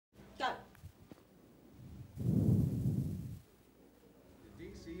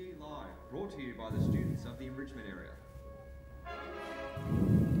brought to you by the students of the enrichment area.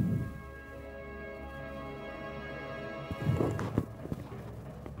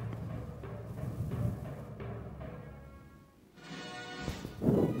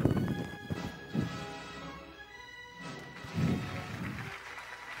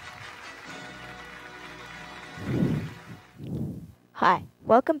 Hi,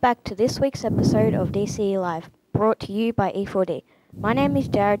 welcome back to this week's episode of DCE Live, brought to you by E4D. My name is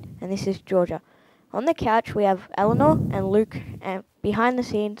Jared and this is Georgia. On the couch we have Eleanor and Luke, and behind the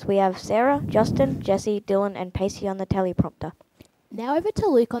scenes we have Sarah, Justin, Jesse, Dylan and Pacey on the teleprompter. Now over to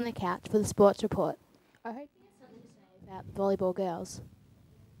Luke on the couch for the sports report. I hope you have something to say about the volleyball girls.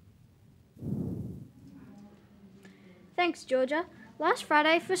 Thanks, Georgia. Last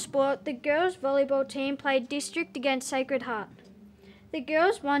Friday for sport, the girls' volleyball team played district against Sacred Heart. The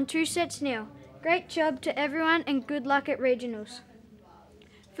girls won 2-0. Great job to everyone and good luck at regionals.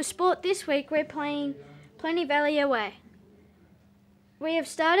 For sport this week, we're playing Plenty Valley away. We have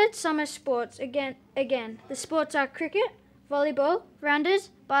started summer sports again. The sports are cricket, volleyball, rounders,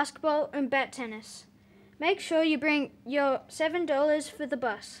 basketball and bat tennis. Make sure you bring your $7 for the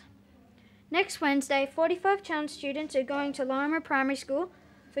bus. Next Wednesday, 45 challenge students are going to Lorimer Primary School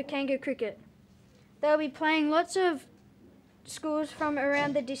for kangaroo cricket. They'll be playing lots of schools from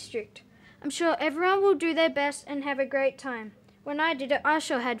around the district. I'm sure everyone will do their best and have a great time. When I did it, I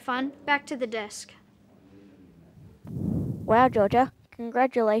sure had fun. Back to the desk. Wow, Georgia,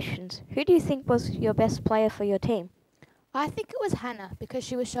 congratulations. Who do you think was your best player for your team? I think it was Hannah because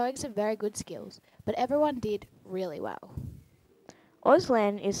she was showing some very good skills, but everyone did really well.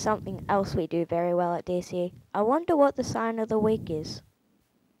 Auslan is something else we do very well at DCE. I wonder what the sign of the week is.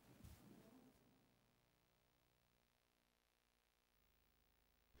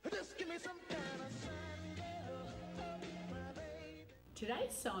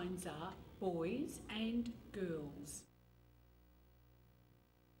 Today's signs are boys and girls.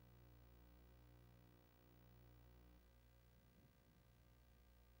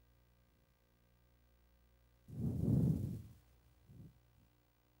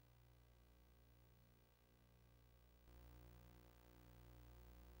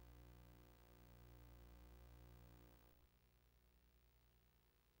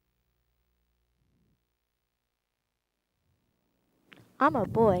 I'm a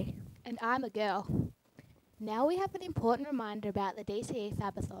boy. And I'm a girl. Now we have an important reminder about the DCE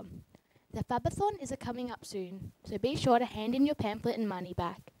Fabathon. The Fabathon is coming up soon, so be sure to hand in your pamphlet and money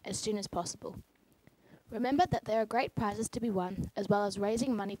back as soon as possible. Remember that there are great prizes to be won, as well as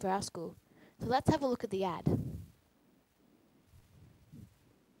raising money for our school. So let's have a look at the ad.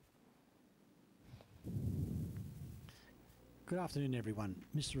 Good afternoon, everyone.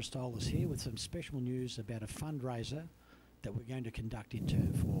 Mr. Rostol is here with some special news about a fundraiser that we're going to conduct in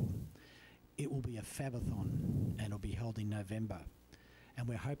Term 4. It will be a Fabathon and it'll be held in November. And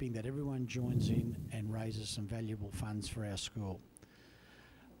we're hoping that everyone joins in and raises some valuable funds for our school.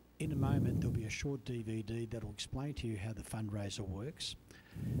 In a moment, there'll be a short DVD that'll explain to you how the fundraiser works.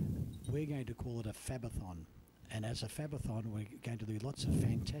 We're going to call it a Fabathon. And as a Fabathon, we're going to do lots of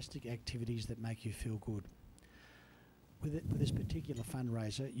fantastic activities that make you feel good. With this particular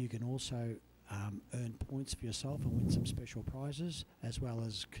fundraiser, you can also earn points for yourself and win some special prizes, as well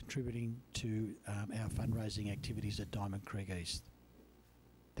as contributing to our fundraising activities at Diamond Creek East.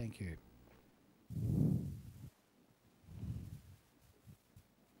 Thank you.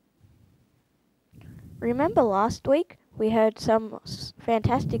 Remember last week we heard some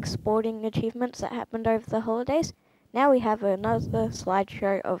fantastic sporting achievements that happened over the holidays? Now we have another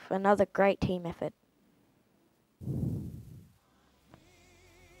slideshow of another great team effort.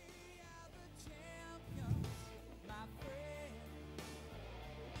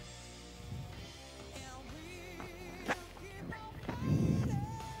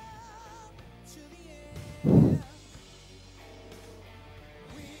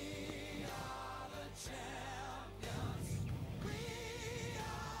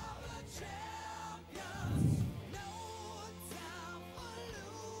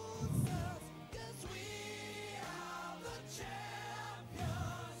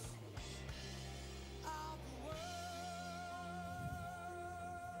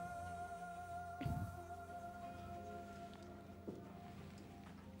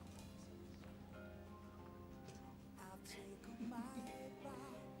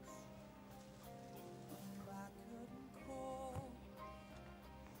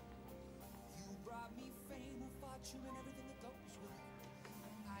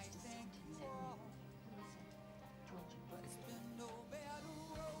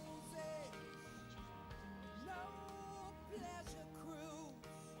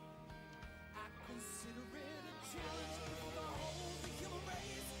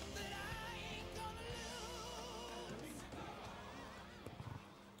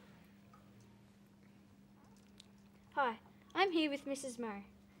 I'm here with Mrs. Murray.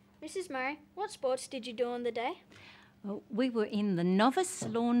 Mrs. Murray, what sports did you do on the day? Well, we were in the Novice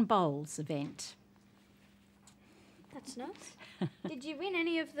Lawn Bowls event. That's nice. Did you win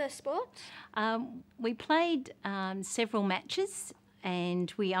any of the sports? We played several matches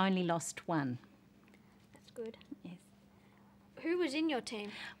and we only lost one. That's good. Yes. Who was in your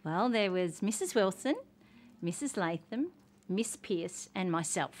team? Well, there was Mrs. Wilson, Mrs. Latham, Miss Pearce and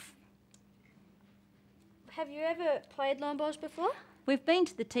myself. Have you ever played lawn bowls before? We've been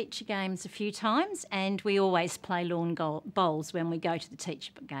to the teacher games a few times and we always play lawn bowls when we go to the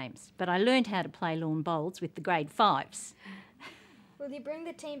teacher games. But I learned how to play lawn bowls with the grade 5s. Will you bring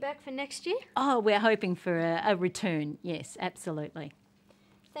the team back for next year? Oh, we're hoping for a return. Yes, absolutely.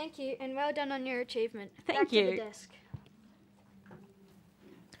 Thank you, and well done on your achievement. Thank back you. to the desk.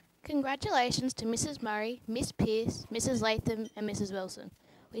 Congratulations to Mrs. Murray, Miss Pearce, Mrs. Latham and Mrs. Wilson.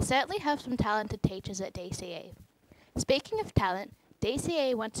 We certainly have some talented teachers at DCE. Speaking of talent,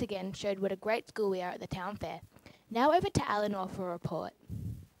 DCE once again showed what a great school we are at the town fair. Now over to Eleanor for a report.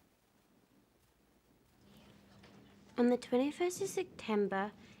 On the 21st of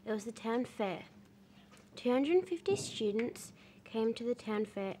September, it was the town fair. 250 students came to the town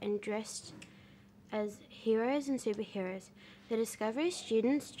fair and dressed as heroes and superheroes. The Discovery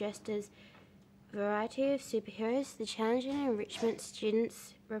students dressed as a variety of superheroes. The Challenge and Enrichment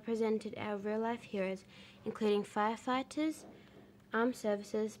students represented our real-life heroes, including firefighters, armed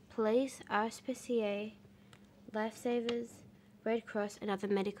services, police, RSPCA, lifesavers, Red Cross and other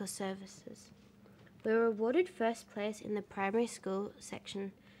medical services. We were awarded first place in the primary school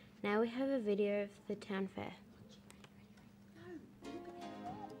section. Now we have a video of the town fair.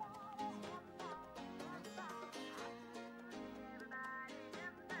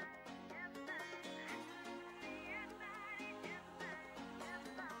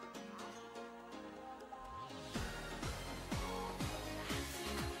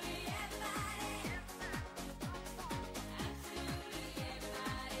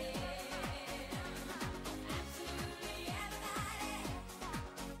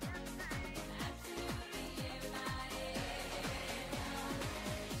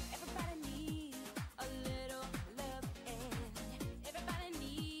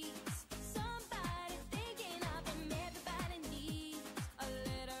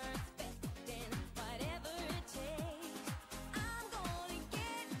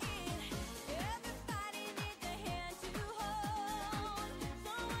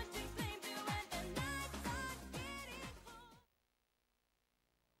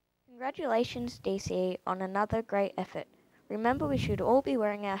 Congratulations, DCE, on another great effort. Remember, we should all be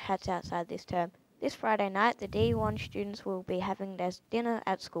wearing our hats outside this term. This Friday night, the D1 students will be having their dinner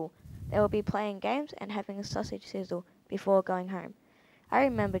at school. They will be playing games and having a sausage sizzle before going home. I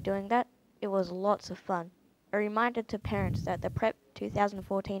remember doing that. It was lots of fun. A reminder to parents that the Prep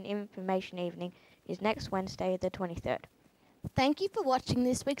 2014 Information Evening is next Wednesday, the 23rd. Thank you for watching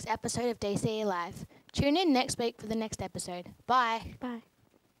this week's episode of DCE Live. Tune in next week for the next episode. Bye. Bye.